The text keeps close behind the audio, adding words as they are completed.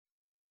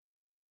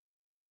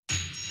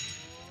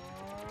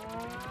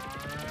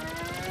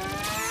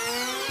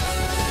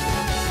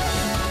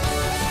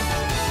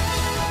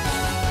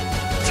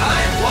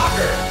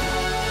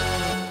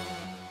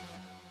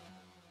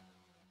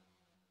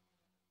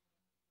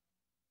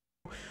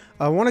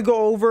I want to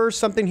go over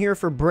something here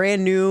for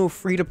brand new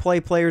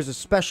free-to-play players,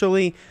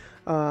 especially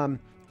on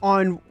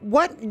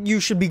what you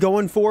should be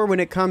going for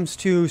when it comes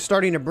to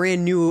starting a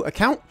brand new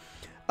account.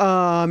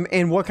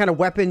 And what kind of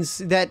weapons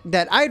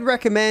that I'd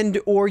recommend,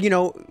 or, you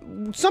know,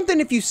 something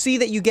if you see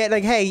that you get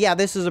like, hey, yeah,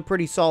 this is a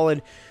pretty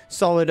solid,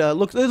 it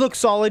looks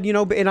solid, you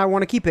know, and I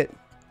want to keep it.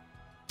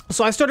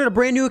 So I started a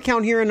brand new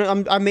account here,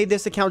 and I made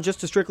this account just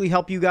to strictly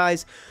help you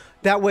guys.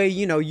 That way,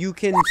 you know, you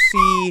can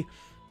see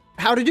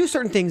how to do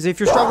certain things if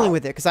you're struggling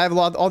with it, because I have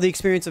all the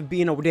experience of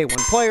being a day one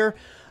player,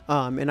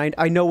 and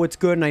I know what's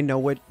good and I know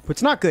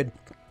what's not good.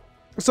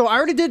 So I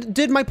already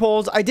did my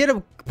polls. I did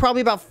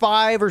probably about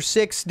 5 or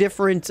 6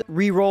 different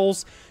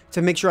re-rolls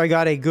to make sure I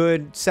got a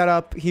good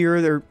setup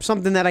here. They're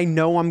something that I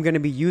know I'm going to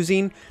be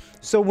using.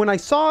 So when I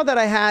saw that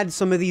I had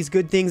some of these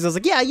good things, I was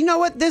like, yeah, you know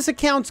what? This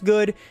account's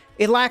good.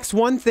 It lacks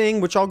one thing,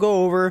 which I'll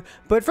go over,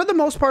 but for the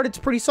most part, it's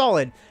pretty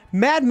solid.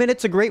 Mad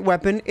Minute's a great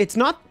weapon. It's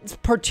not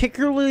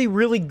particularly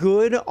really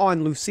good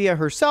on Lucia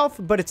herself,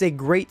 but it's a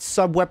great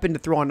sub-weapon to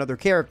throw on other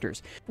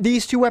characters.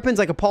 These two weapons,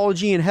 like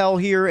Apology and Hell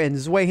here and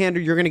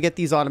Zweihander, you're going to get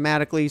these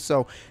automatically,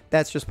 so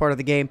that's just part of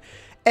the game.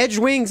 Edge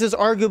Wings is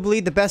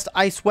arguably the best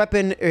ice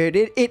weapon.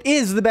 It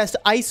is the best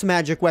ice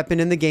magic weapon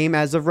in the game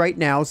as of right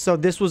now, so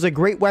this was a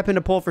great weapon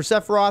to pull for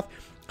Sephiroth.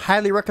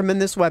 Highly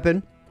recommend this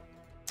weapon.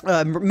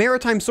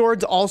 Maritime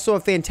Sword's also a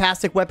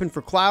fantastic weapon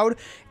for Cloud.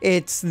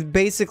 It's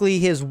basically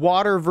his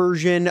water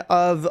version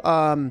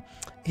of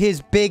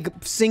his big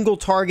single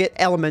target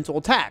elemental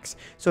attacks.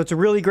 So it's a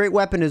really great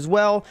weapon as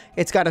well.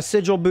 It's got a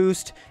sigil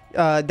boost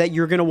that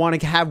you're going to want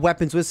to have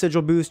weapons with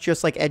sigil boost,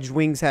 just like Edge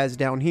Wings has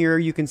down here,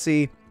 you can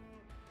see.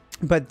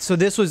 But so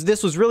this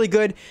was really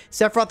good.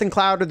 Sephiroth and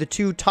Cloud are the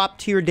two top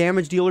tier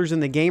damage dealers in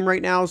the game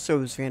right now, so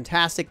it was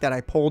fantastic that I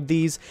pulled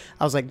these.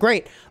 I was like,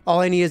 great, all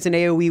I need is an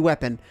AoE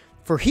weapon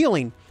for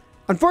healing.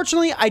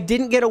 Unfortunately, I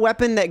didn't get a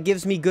weapon that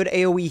gives me good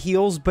AoE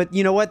heals, but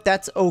you know what?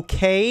 That's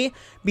okay,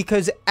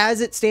 because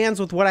as it stands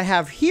with what I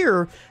have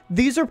here,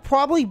 these are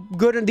probably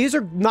good. These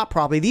are not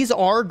probably. These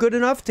are good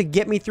enough to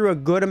get me through a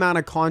good amount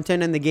of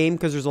content in the game,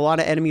 because there's a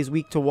lot of enemies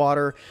weak to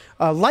water.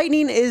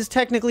 Lightning is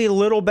technically a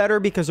little better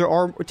because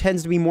there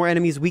tends to be more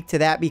enemies weak to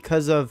that,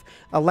 because of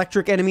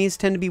electric enemies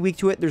tend to be weak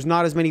to it. There's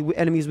not as many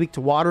enemies weak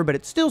to water, but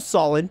it's still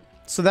solid.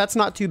 So that's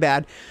not too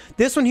bad.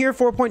 This one here,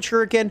 4-point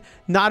shuriken,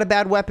 not a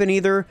bad weapon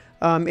either.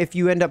 If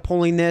you end up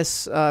pulling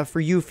this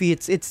for Yuffie,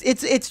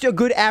 it's a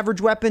good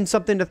average weapon,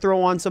 something to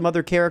throw on some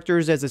other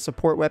characters as a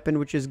support weapon,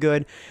 which is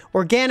good.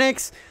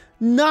 Organics,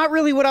 not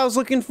really what I was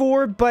looking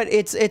for, but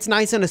it's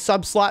nice in a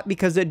sub slot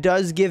because it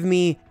does give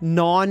me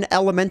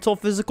non-elemental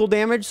physical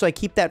damage, so I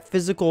keep that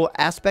physical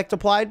aspect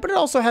applied, but it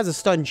also has a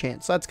stun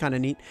chance, so that's kind of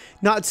neat.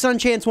 Stun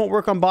chance won't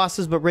work on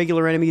bosses, but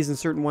regular enemies and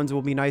certain ones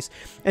will be nice.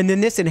 And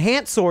then this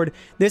enhanced sword,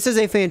 this is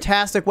a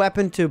fantastic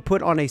weapon to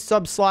put on a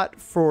sub slot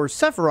for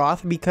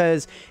Sephiroth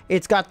because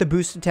it's got the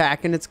boost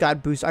attack and it's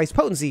got boost ice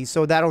potency,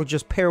 so that'll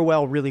just pair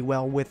really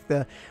well with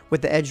the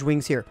Edge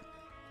Wings here.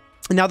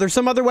 Now, there's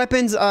some other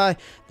weapons that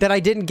I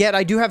didn't get.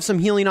 I do have some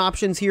healing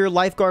options here.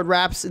 Lifeguard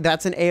Wraps,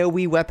 that's an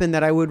AoE weapon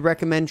that I would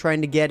recommend trying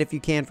to get if you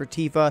can for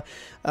Tifa,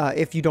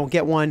 if you don't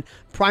get one.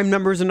 Prime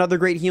Number is another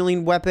great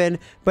healing weapon,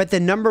 but the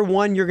number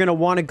one you're going to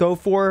want to go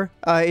for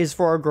is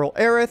for our girl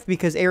Aerith,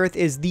 because Aerith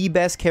is the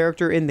best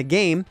character in the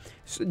game,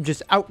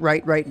 just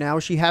outright right now.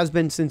 She has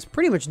been since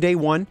pretty much day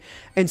one,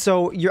 and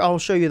so I'll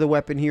show you the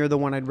weapon here, the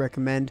one I'd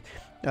recommend.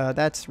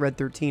 That's Red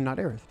 13, not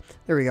Aerith.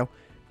 There we go.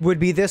 Would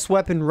be this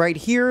weapon right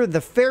here, the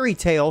Fairy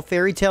Tail.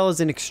 Fairy Tail is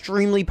an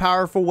extremely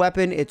powerful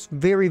weapon. It's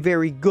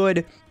very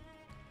good.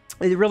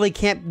 It really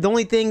can't, the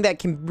only thing that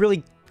can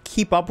really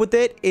keep up with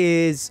it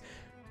is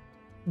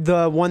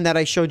the one that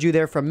I showed you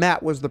there from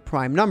Matt, was the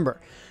Prime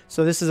Number.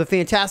 So this is a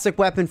fantastic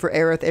weapon for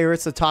Aerith.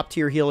 Aerith's a top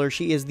tier healer.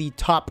 She is the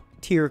top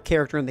tier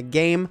character in the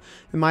game,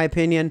 in my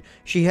opinion.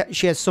 She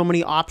has so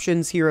many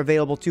options here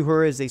available to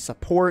her as a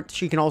support.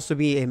 She can also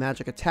be a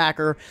magic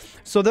attacker.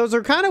 So those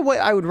are kind of what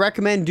I would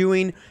recommend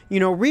doing, you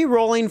know,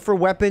 re-rolling for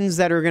weapons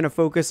that are going to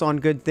focus on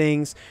good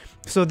things.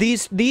 So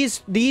these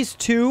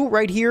two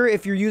right here,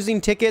 if you're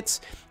using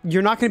tickets,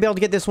 you're not going to be able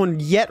to get this one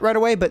yet right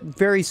away, but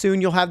very soon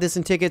you'll have this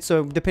in tickets.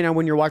 So depending on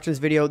when you're watching this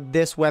video,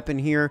 this weapon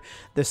here,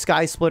 the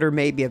Sky Splitter,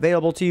 may be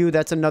available to you.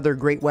 That's another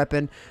great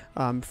weapon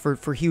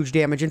for huge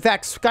damage. In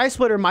fact, Sky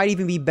Splitter might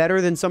even be better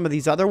than some of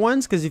these other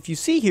ones, because if you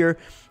see here,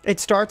 it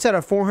starts at a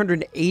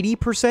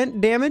 480%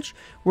 damage,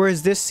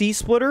 whereas this Sea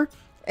Splitter,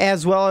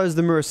 as well as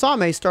the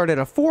Murasame, start at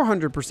a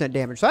 400%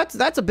 damage. So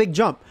that's a big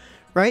jump.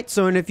 Right,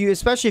 so and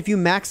especially if you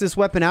max this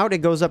weapon out, it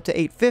goes up to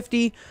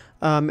 850,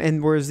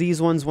 and whereas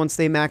these ones, once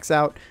they max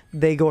out,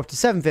 they go up to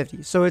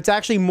 750. So it's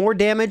actually more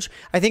damage.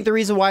 I think the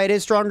reason why it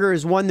is stronger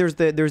is, one, there's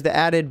the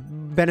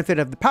added benefit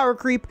of the power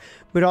creep,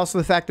 but also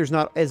the fact there's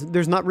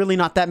not really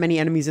that many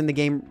enemies in the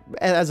game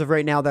as of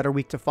right now that are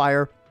weak to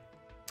fire.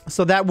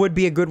 So that would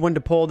be a good one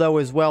to pull though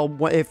as well,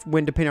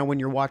 depending on when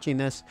you're watching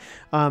this.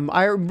 For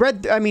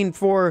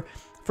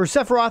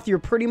Sephiroth, you're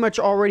pretty much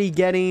already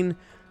getting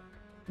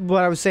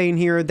what I was saying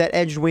here, that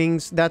edged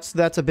wings, that's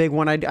a big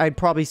one. I'd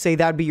probably say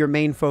that'd be your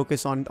main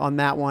focus on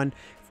that one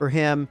for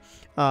him.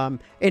 And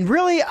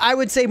really, I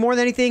would say more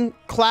than anything,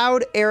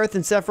 Cloud, Aerith,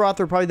 and Sephiroth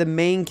are probably the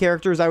main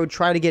characters I would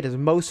try to get as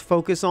most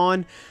focus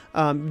on.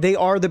 They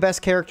are the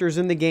best characters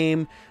in the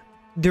game.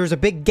 There's a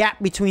big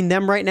gap between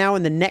them right now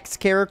and the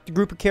next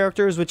group of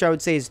characters, which I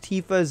would say is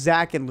Tifa,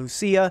 Zack, and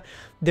Lucia.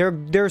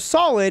 They're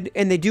solid,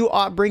 and they do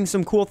bring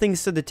some cool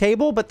things to the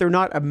table, but they're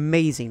not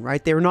amazing,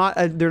 right? They're not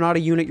a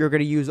unit you're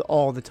going to use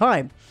all the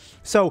time.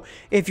 So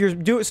if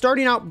you're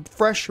starting out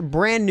fresh,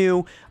 brand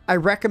new, I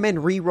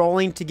recommend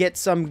re-rolling to get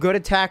some good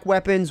attack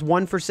weapons,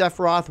 one for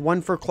Sephiroth,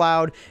 one for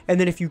Cloud, and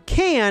then if you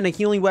can, a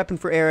healing weapon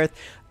for Aerith.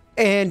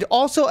 And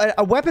also,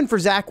 a weapon for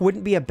Zack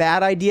wouldn't be a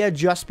bad idea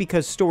just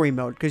because story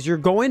mode. Because you're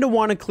going to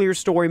want to clear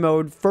story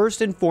mode first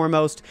and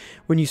foremost.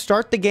 When you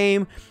start the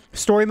game,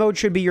 story mode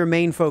should be your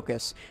main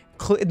focus.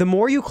 The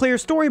more you clear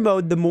story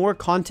mode, the more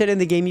content in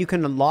the game you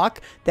can unlock.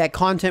 That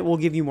content will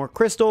give you more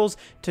crystals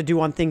to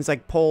do on things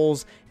like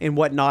polls and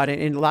whatnot,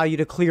 and allow you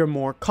to clear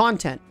more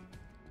content.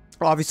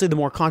 Obviously, the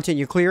more content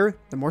you clear,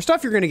 the more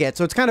stuff you're going to get.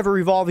 So it's kind of a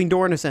revolving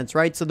door in a sense,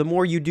 right? So the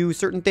more you do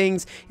certain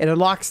things, it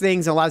unlocks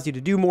things, allows you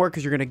to do more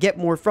because you're going to get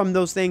more from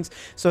those things.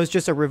 So it's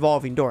just a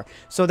revolving door.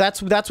 So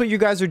that's what you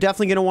guys are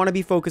definitely going to want to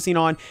be focusing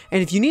on.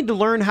 And if you need to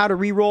learn how to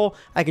re-roll,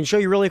 I can show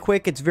you really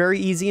quick. It's very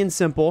easy and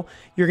simple.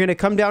 You're going to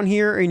come down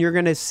here and you're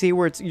going to see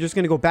where you're just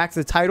going to go back to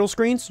the title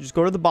screen. So just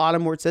go to the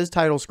bottom where it says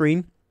title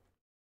screen.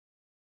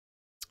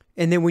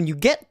 And then when you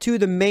get to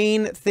the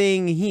main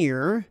thing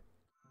here,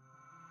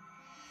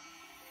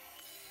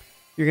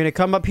 you're going to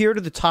come up here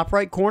to the top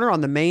right corner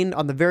on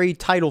the very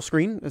title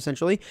screen,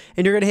 essentially,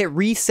 and you're going to hit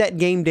reset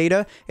game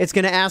data. It's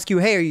going to ask you,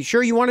 hey, are you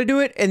sure you want to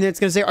do it? And then it's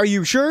going to say, are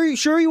you sure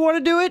you want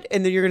to do it?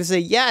 And then you're going to say,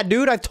 yeah,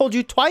 dude, I've told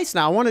you twice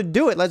now. I want to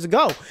do it. Let's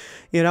go.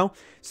 You know,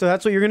 so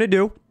that's what you're going to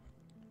do.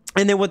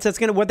 And then what that's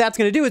going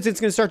to do is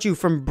it's going to start you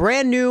from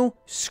brand new,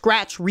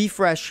 scratch,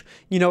 refresh.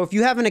 You know, if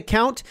you have an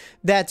account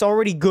that's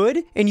already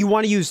good and you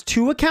want to use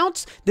 2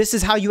 accounts, this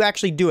is how you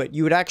actually do it.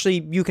 You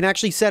can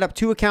actually set up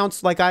 2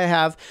 accounts like I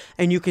have,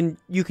 and you can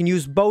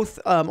use both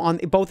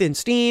both in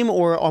Steam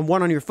or on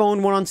one on your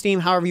phone, one on Steam,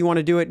 however you want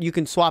to do it. You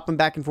can swap them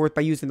back and forth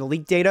by using the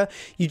link data.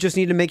 You just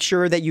need to make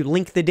sure that you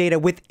link the data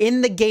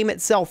within the game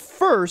itself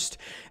first,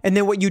 and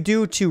then what you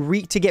do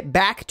to get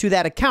back to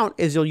that account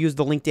is you'll use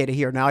the link data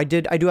here. Now I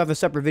do have a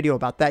separate video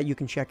about that you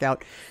can check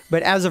out,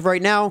 but as of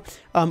right now,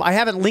 I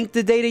haven't linked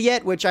the data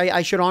yet, which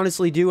I should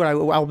honestly do, and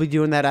I'll be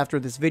doing that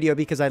after this video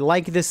because I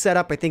like this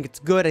setup. I think it's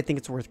good. I think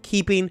it's worth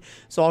keeping,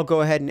 so I'll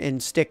go ahead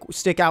and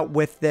stick out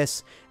with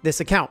this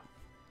account.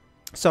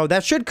 So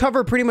that should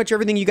cover pretty much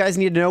everything you guys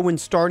need to know when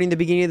starting the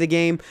beginning of the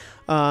game.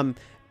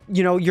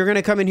 You know, you're going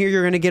to come in here,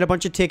 you're going to get a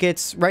bunch of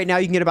tickets. Right now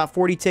you can get about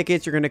 40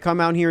 tickets. You're going to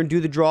come out here and do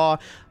the draw.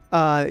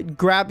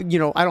 Grab, you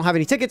know, I don't have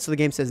any tickets, so the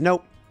game says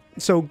nope.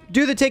 So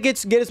do the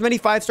tickets, get as many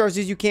 5 stars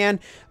as you can.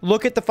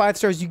 Look at the 5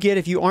 stars you get.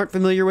 If you aren't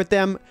familiar with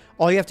them,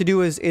 all you have to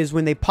do is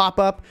when they pop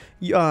up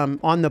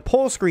on the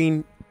poll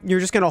screen, you're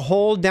just going to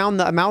hold down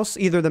the mouse,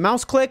 either the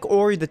mouse click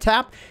or the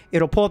tap.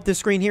 It'll pull up this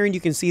screen here and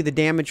you can see the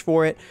damage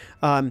for it.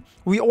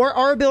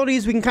 Our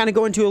abilities we can kind of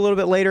go into a little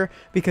bit later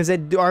because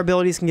our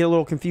abilities can get a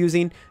little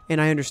confusing,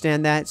 and I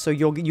understand that. So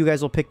you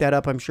guys will pick that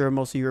up. I'm sure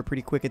most of you are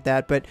pretty quick at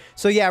that. But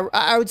so yeah,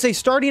 I would say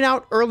starting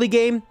out early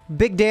game,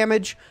 big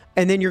damage,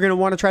 and then you're going to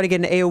want to try to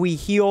get an AoE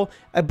heal.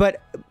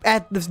 But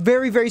at the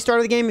very, very start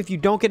of the game, if you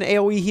don't get an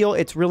AoE heal,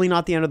 it's really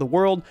not the end of the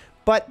world.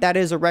 But that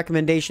is a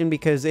recommendation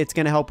because it's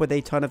going to help with a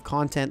ton of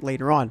content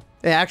later on.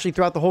 Actually,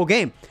 throughout the whole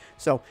game.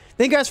 So,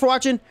 thank you guys for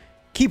watching.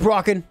 Keep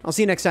rocking. I'll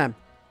see you next time.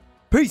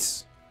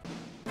 Peace.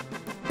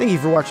 Thank you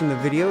for watching the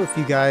video. If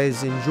you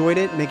guys enjoyed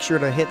it, make sure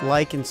to hit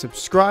like and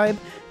subscribe.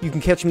 You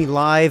can catch me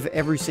live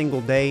every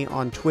single day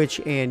on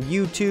Twitch and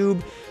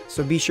YouTube.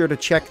 So be sure to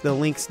check the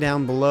links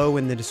down below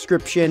in the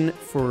description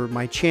for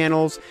my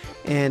channels.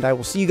 And I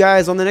will see you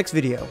guys on the next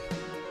video.